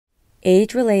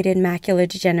Age-related macular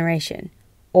degeneration,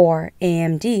 or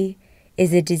AMD,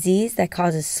 is a disease that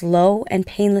causes slow and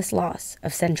painless loss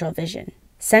of central vision.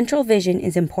 Central vision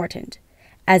is important,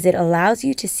 as it allows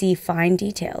you to see fine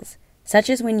details, such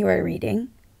as when you are reading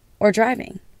or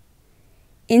driving.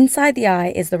 Inside the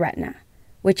eye is the retina,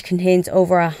 which contains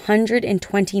over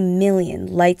 120 million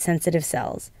light-sensitive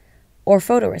cells, or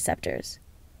photoreceptors.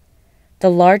 The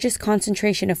largest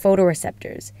concentration of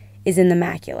photoreceptors is in the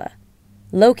macula,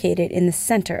 located in the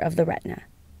center of the retina.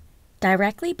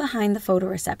 Directly behind the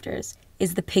photoreceptors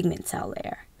is the pigment cell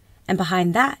layer, and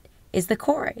behind that is the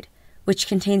choroid, which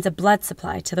contains a blood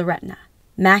supply to the retina.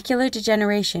 Macular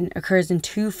degeneration occurs in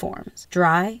two forms,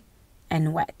 dry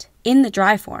and wet. In the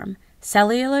dry form,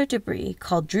 cellular debris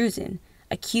called drusen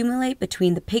accumulate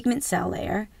between the pigment cell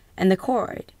layer and the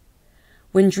choroid.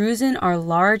 When drusen are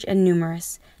large and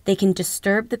numerous, they can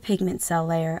disturb the pigment cell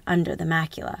layer under the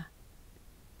macula.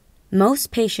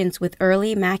 Most patients with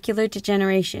early macular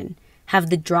degeneration have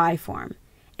the dry form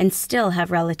and still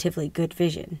have relatively good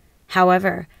vision.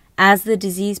 However, as the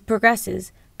disease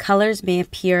progresses, colors may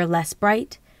appear less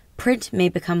bright, print may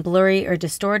become blurry or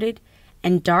distorted,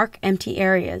 and dark, empty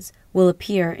areas will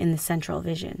appear in the central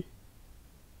vision.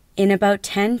 In about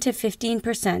 10 to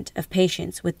 15% of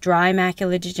patients with dry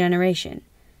macular degeneration,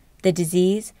 the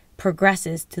disease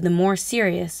progresses to the more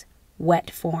serious wet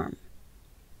form.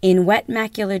 In wet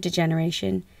macular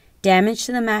degeneration, damage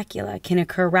to the macula can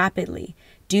occur rapidly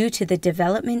due to the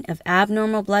development of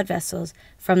abnormal blood vessels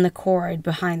from the choroid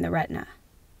behind the retina.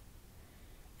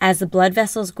 As the blood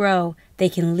vessels grow, they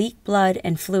can leak blood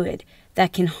and fluid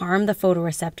that can harm the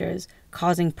photoreceptors,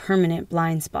 causing permanent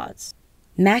blind spots.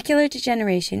 Macular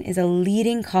degeneration is a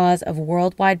leading cause of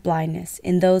worldwide blindness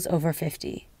in those over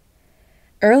 50.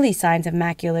 Early signs of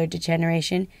macular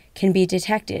degeneration can be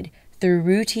detected through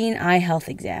routine eye health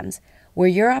exams, where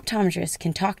your optometrist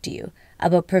can talk to you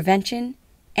about prevention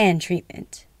and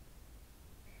treatment.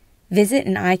 Visit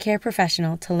an eye care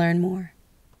professional to learn more.